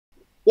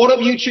What up,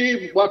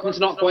 YouTube? Welcome to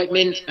Not Quite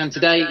Mint, and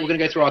today we're going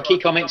to go through our key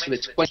comics for the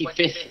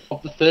 25th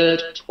of the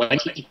 3rd,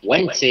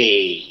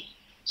 2020.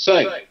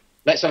 So,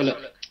 let's have a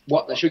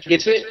look. Should we get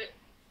to it?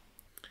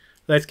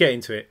 Let's get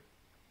into it.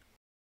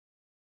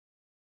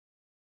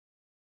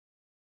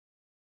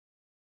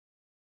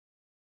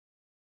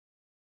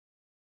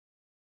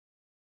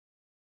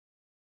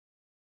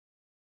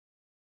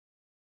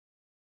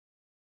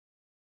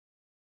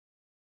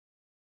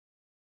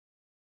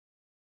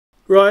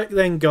 Right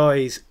then,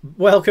 guys,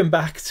 welcome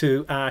back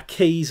to our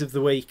keys of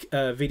the week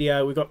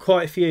video. We've got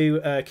quite a few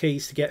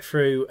keys to get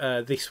through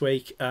this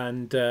week,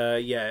 and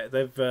yeah,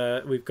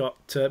 we've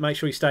got make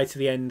sure you stay to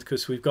the end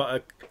because we've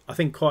got I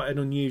think quite an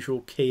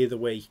unusual key of the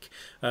week,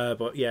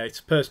 but yeah, it's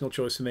a personal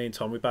choice for me and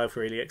Tom. We're both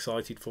really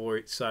excited for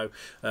it, so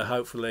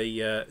hopefully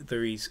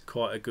there is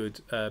quite a good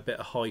bit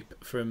of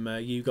hype from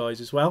you guys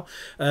as well.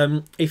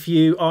 If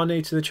you are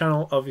new to the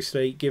channel,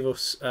 obviously give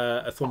us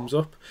a thumbs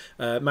up.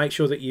 Make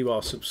sure that you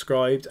are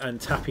subscribed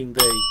and tapping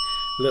the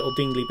little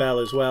dingly bell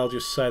as well,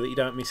 just so that you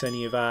don't miss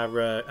any of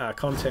our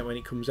content when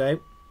it comes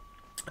out.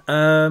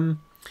 Tom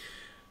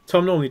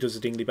normally does a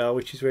dingly bell,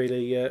 which is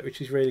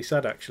really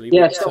sad actually.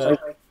 Yeah,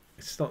 but,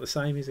 it's not the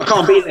same, is it? I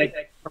can't beat the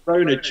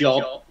Corona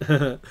job.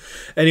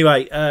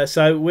 Anyway,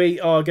 so we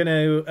are going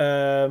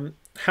to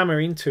hammer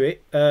into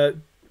it. But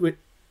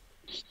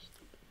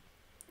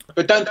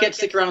don't forget to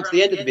stick around to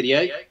the end of the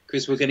video,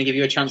 because we're going to give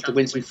you a chance to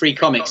win some free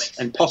comics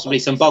and possibly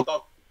some bug.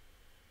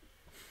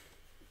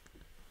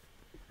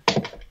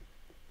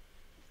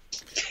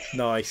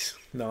 Nice,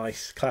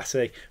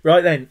 classy.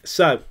 Right then,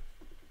 so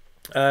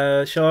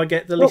shall I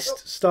get the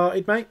list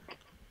started, mate?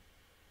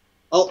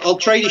 I'll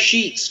trade the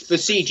sheets for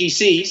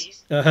CGCs.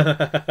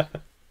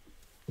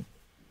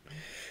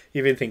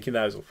 You've been thinking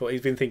those up.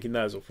 He's been thinking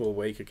those up for a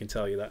week. I can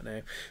tell you that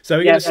now. So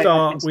we're going to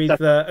start with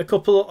a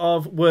couple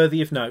of worthy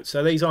of note.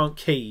 So these aren't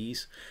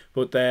keys,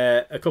 but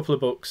they're a couple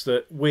of books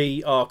that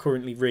we are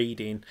currently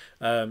reading.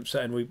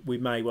 And we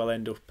may well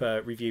end up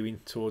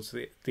reviewing towards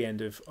the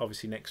end of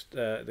obviously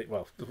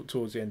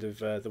towards the end of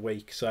the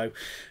week. So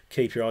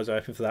keep your eyes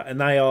open for that. And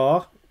they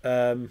are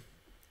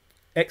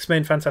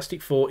X-Men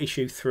Fantastic Four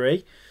issue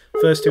 3.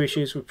 First two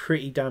issues were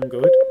pretty damn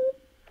good.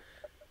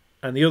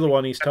 And the other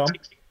one is, Tom?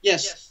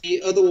 Yes,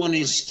 the other one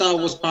is Star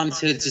Wars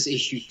Bounty Hunters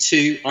issue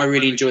 2. I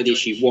really enjoyed the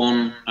issue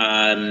 1.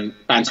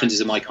 Bounty Hunters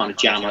are my kind of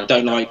jam. I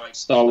don't like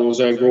Star Wars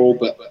overall,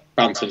 but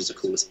Bounty Hunters are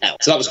cool as hell.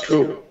 So that was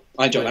cool.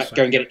 I enjoyed that.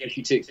 Go and get it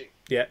issue 2.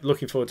 Yeah,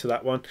 looking forward to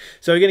that one.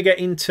 So we're going to get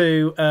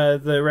into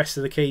the rest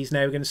of the keys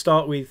now. We're going to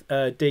start with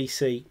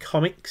DC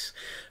Comics.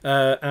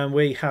 And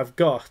we have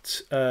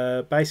got,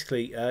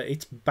 basically,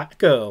 it's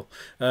Batgirl.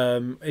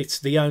 It's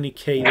the only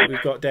key that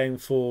we've got down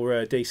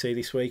for DC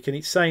this week. And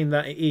it's saying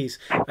that it is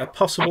a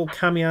possible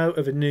cameo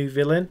of a new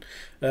villain.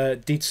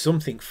 Did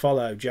something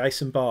follow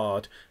Jason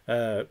Bard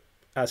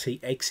as he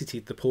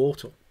exited the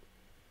portal?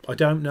 I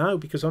don't know,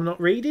 because I'm not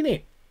reading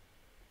it.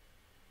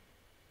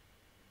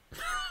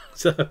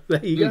 So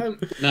there you go.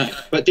 No,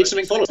 but did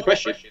something follow the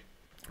question?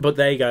 But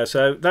there you go.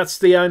 So that's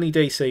the only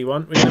DC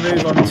one. We're going to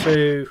move on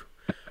to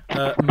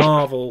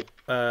Marvel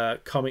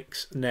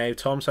comics now,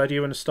 Tom. So do you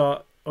want to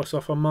start us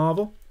off on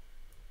Marvel?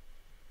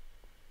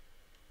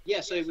 Yeah,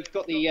 so we've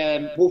got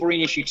the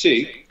Wolverine issue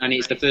 2, and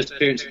it's the first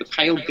appearance of the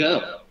Pale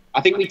Girl.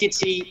 I think we did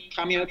see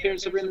cameo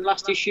appearance of her in the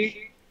last issue,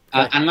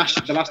 and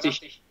the last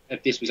issue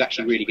of this was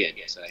actually really good.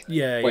 So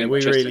yeah, we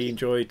really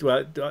enjoyed.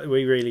 Well,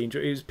 we really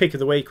enjoyed. It was pick of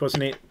the week,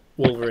 wasn't it?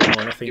 Wolverine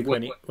one, I think,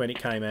 when it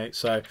came out.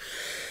 So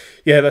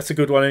yeah, that's a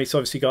good one, and it's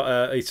obviously got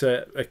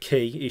a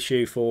key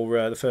issue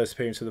for the first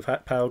appearance of the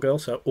Pale Girl.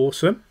 So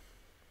awesome.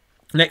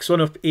 Next one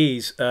up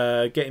is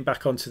getting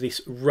back onto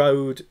this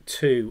Road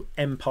to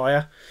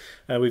Empire.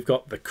 We've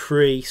got the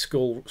Kree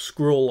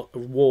Skrull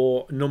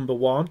War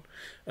 #1.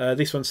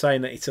 This one's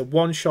saying that it's a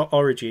one-shot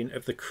origin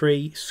of the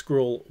Kree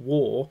Skrull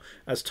War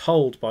as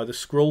told by the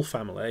Skrull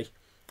family,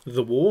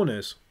 the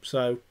Warners.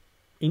 So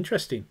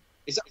interesting.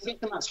 Is that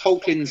thinking that's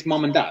Hulklin's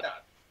mum and dad?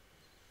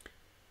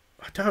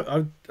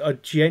 I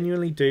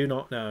genuinely do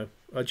not know.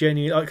 I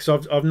genuinely,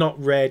 because I've not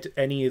read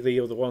any of the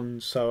other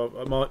ones, so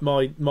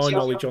my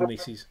knowledge on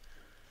this is.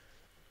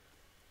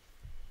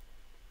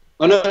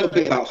 I know a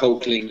bit about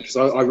Hulkling because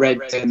I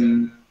read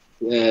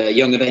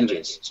Young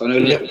Avengers, so I know a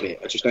little bit.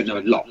 I just don't know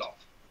a lot.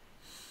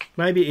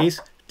 Maybe it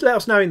is. Let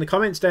us know in the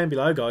comments down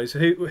below, guys.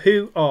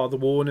 Who are the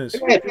Warners?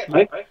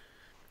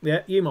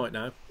 Yeah, you might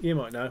know. You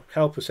might know.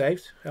 Help us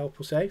out.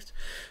 Help us out.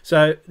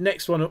 So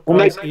next one up,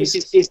 guys,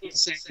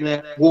 is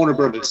Warner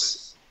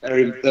Brothers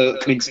are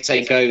coming to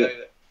take over.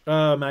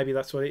 Oh, maybe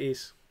that's what it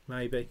is.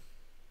 Maybe.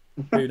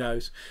 Who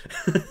knows?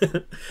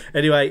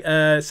 Anyway,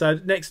 so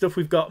next up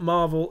we've got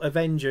Marvel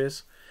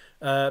Avengers.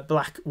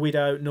 Black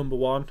Widow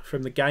 #1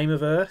 from the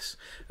Gamerverse,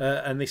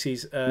 and this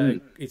is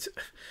it's.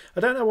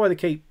 I don't know why they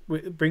keep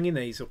bringing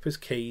these up as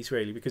keys,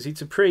 really, because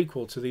it's a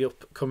prequel to the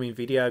upcoming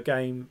video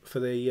game for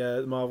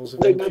the Marvel's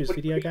Avengers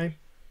video game.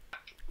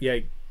 Yeah.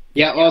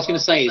 Yeah, well, I was going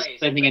to say, I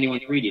don't think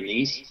anyone's reading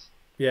these.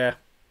 Yeah,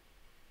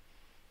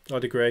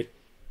 I'd agree.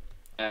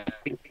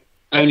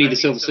 Only the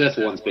Silver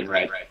Surfer one's been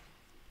read.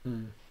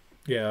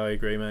 Yeah, I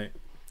agree, mate.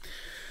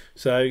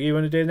 So you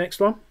want to do the next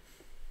one?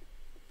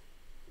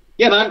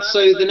 Yeah, man.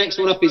 So the next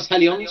one up is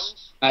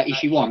Hellions,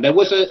 issue 1. There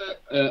was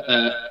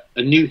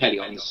a new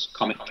Hellions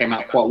comic that came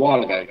out quite a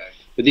while ago,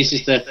 but this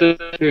is the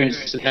first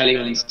appearance of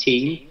Hellions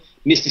team: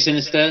 Mr.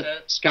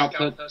 Sinister, Scalp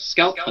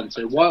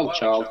Hunter, Wild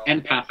Child,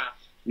 Empath,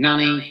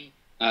 Nanny,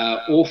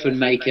 Orphan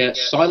Maker,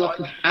 Psylocke,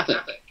 and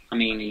Havoc. I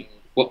mean,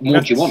 what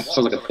more do you want?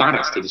 Sounds like a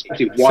badass team,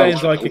 especially Wild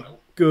Sounds Child. like a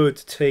good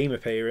team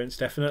appearance,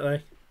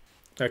 definitely.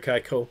 Okay,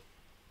 cool.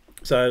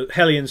 So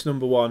Hellions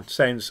 #1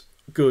 sounds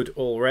good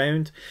all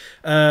round.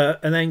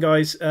 And then,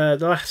 guys, the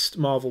last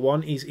Marvel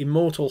one is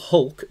Immortal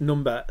Hulk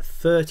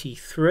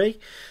 #33.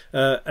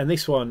 And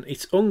this one,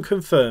 it's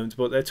unconfirmed,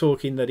 but they're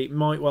talking that it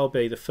might well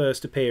be the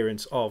first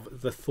appearance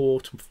of the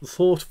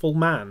Thoughtful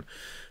Man.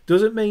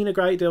 Doesn't mean a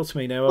great deal to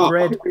me now. I've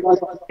read.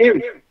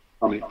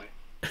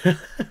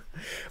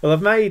 Well,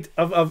 I've read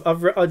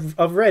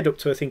up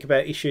to, I think,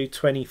 about issue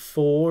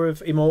 24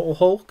 of Immortal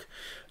Hulk,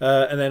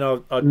 and then I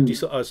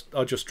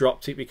just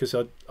dropped it because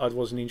I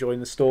wasn't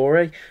enjoying the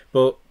story.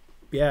 But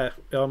yeah,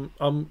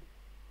 I'm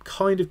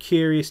kind of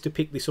curious to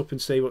pick this up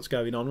and see what's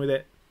going on with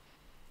it.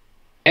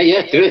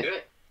 Yeah, do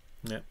it.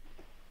 Yeah.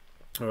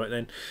 All right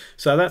then.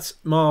 So that's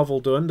Marvel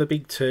done, the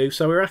big two.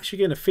 So we're actually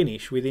going to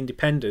finish with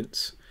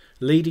Independence,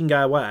 leading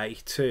our way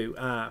to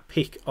our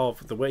pick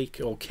of the week,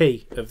 or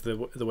key of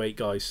the week,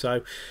 guys.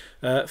 So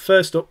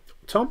first up,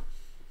 Tom.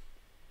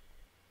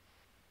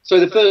 So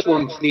the first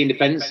one for the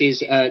Independence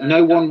is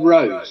No One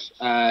Rose.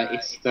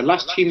 It's the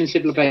last human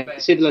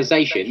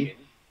civilization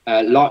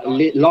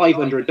live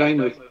under a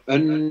dome of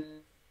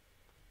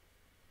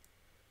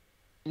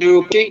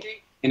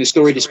in a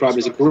story described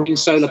as a green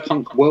solar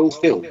punk world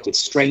filled with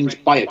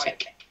strange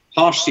biotech,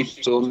 harsh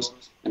superstorms,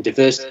 and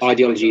diverse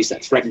ideologies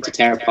that threaten to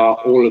tear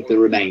apart all of the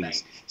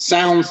remains.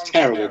 Sounds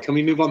terrible. Can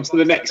we move on to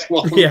the next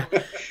one? Yeah.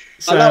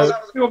 So that was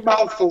a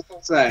mouthful to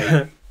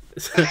say.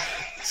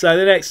 So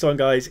the next one,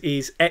 guys,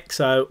 is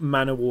Exo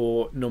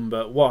Manowar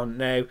 #1.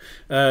 Now,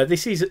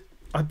 this is,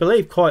 I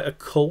believe, quite a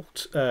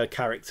cult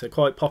character,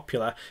 quite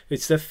popular.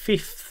 It's the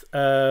fifth.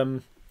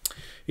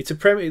 It's a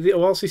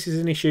whilst this is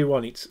an issue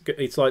 1,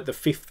 it's like the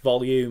 5th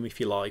volume, if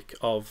you like,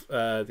 of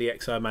the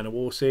Exo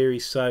Manowar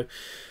series. So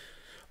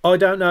I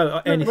don't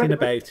know anything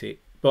about it,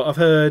 but I've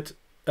heard.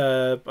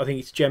 I think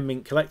it's Gem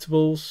Mint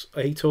Collectibles.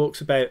 He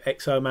talks about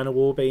Exo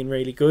Manowar being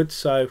really good,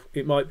 so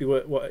it might be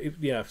worth.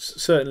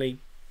 Certainly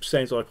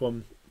sounds like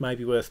one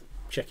maybe worth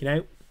checking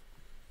out.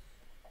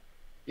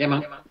 Yeah,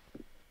 man.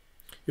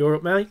 You're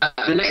up, mate.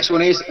 The next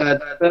one is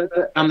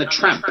and the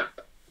Tramp.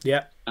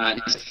 Yeah.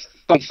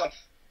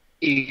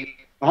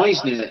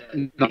 Eisner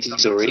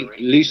story,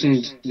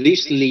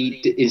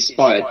 loosely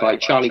inspired by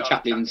Charlie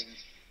Chaplin's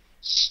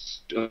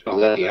satirical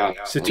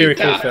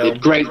film,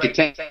 Great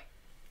Detective.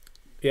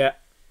 Yeah.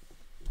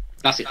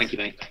 That's it, thank you,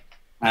 mate.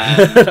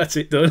 That's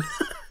it done.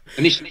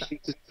 Initially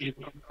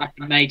back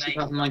in May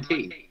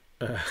 2019.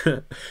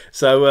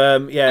 So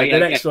the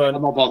next one.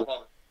 I'm not bothered.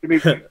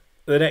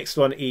 The next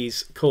one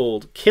is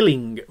called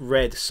Killing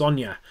Red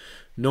Sonja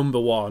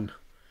 #1.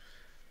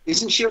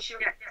 Isn't she?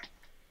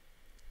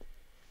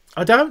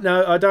 I don't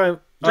know.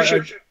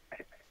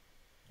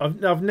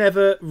 I've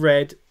never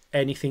read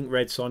anything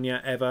Red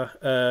Sonja ever,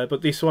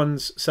 but this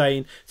one's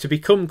saying to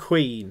become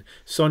queen,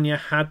 Sonja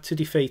had to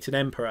defeat an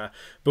emperor,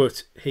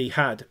 but he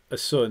had a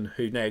son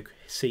who now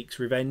seeks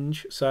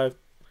revenge. So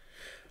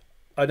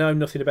I know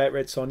nothing about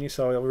Red Sonja,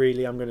 so I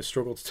really am going to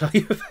struggle to tell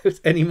you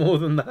about any more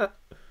than that.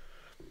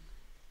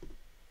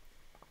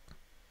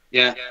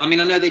 Yeah, I mean,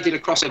 I know they did a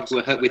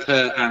crossover with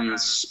her and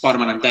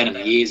Spider-Man and Venom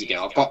years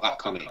ago. I've got that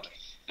comic.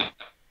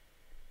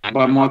 And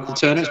by Michael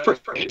Turner, it's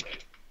pretty good.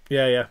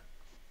 Yeah.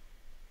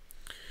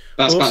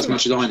 That's about as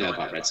much as I know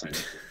about Red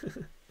Sonja.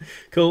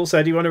 Cool.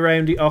 So do you want to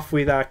round it off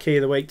with our key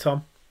of the week,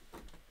 Tom?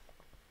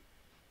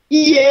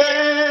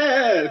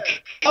 Yeah!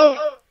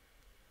 Oh!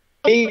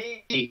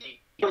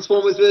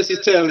 Transformers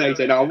versus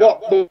Terminator. Now,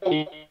 what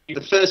the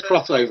first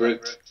crossover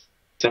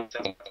of...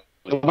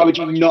 Why would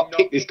you not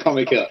pick this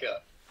comic up?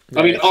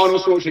 I mean,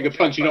 Arnold Schwarzenegger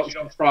punching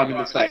Optimus Prime in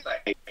the face.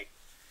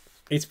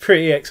 It's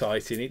pretty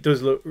exciting. It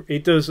does look.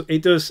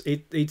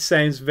 It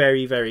sounds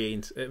very,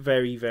 very,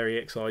 very, very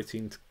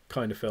exciting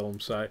kind of film.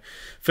 So,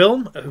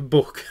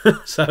 book.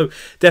 So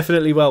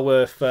definitely well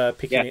worth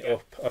picking it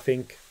up, I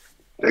think.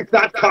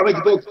 That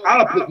comic book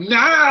up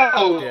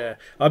now. Yeah,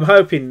 I'm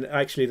hoping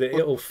actually that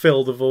it'll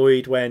fill the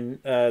void when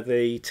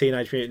the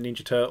Teenage Mutant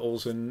Ninja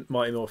Turtles and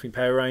Mighty Morphin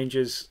Power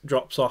Rangers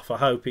drops off. I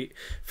hope it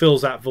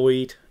fills that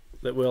void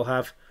that we'll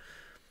have.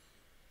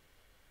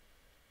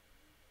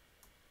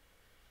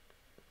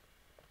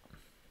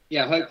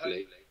 Yeah,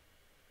 hopefully.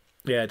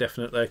 Yeah,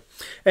 definitely.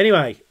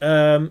 Anyway,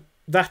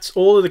 that's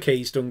all of the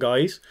keys done,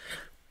 guys.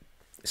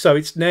 So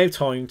it's now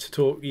time to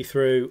talk you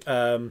through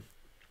how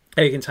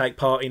you can take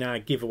part in our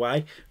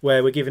giveaway,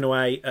 where we're giving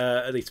away,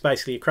 it's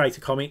basically a crate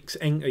of comics.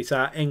 It's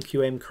our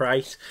NQM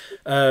crate.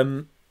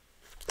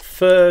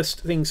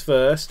 First things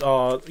first,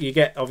 you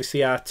get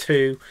obviously our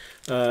 2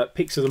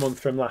 picks of the month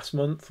from last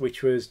month,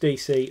 which was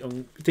Deceased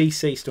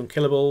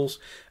Unkillables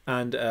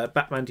and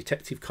Batman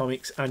Detective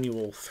Comics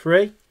Annual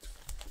 3.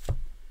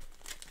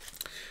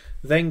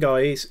 Then,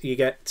 guys, you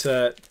get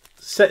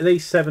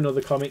these 7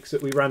 other comics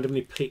that we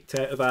randomly picked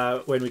out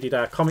of when we did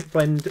our Comic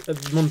Blend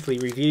monthly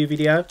review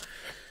video.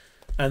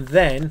 And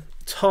then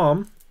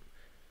Tom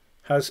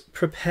has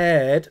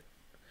prepared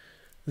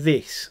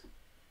this.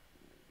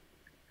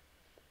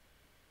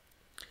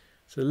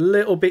 It's a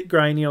little bit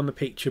grainy on the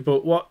picture,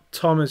 but what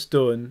Tom has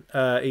done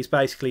is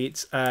basically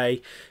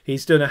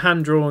he's done a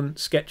hand-drawn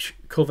sketch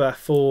cover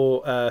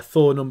for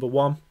Thor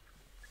 #1.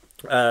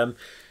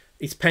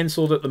 It's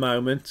penciled at the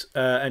moment,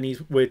 and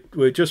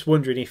we're just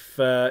wondering if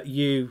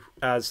you,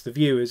 as the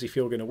viewers, if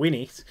you're going to win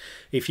it,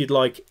 if you'd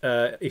like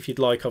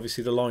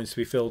obviously the lines to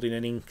be filled in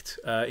and inked.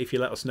 If you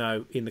let us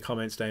know in the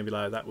comments down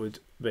below, that would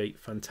be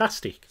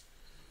fantastic.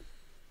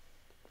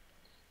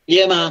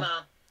 Yeah, man.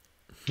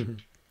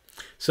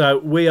 So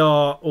we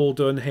are all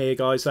done here,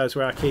 guys. Those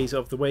were our keys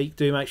of the week.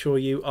 Do make sure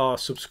you are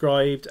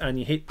subscribed and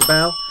you hit the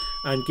bell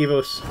and give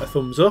us a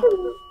thumbs up.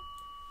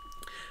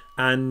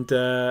 And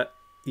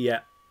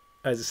yeah,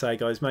 as I say,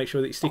 guys, make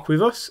sure that you stick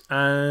with us.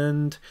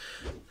 And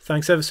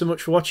thanks ever so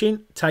much for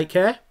watching. Take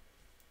care.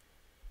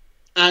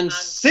 And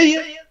see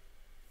you.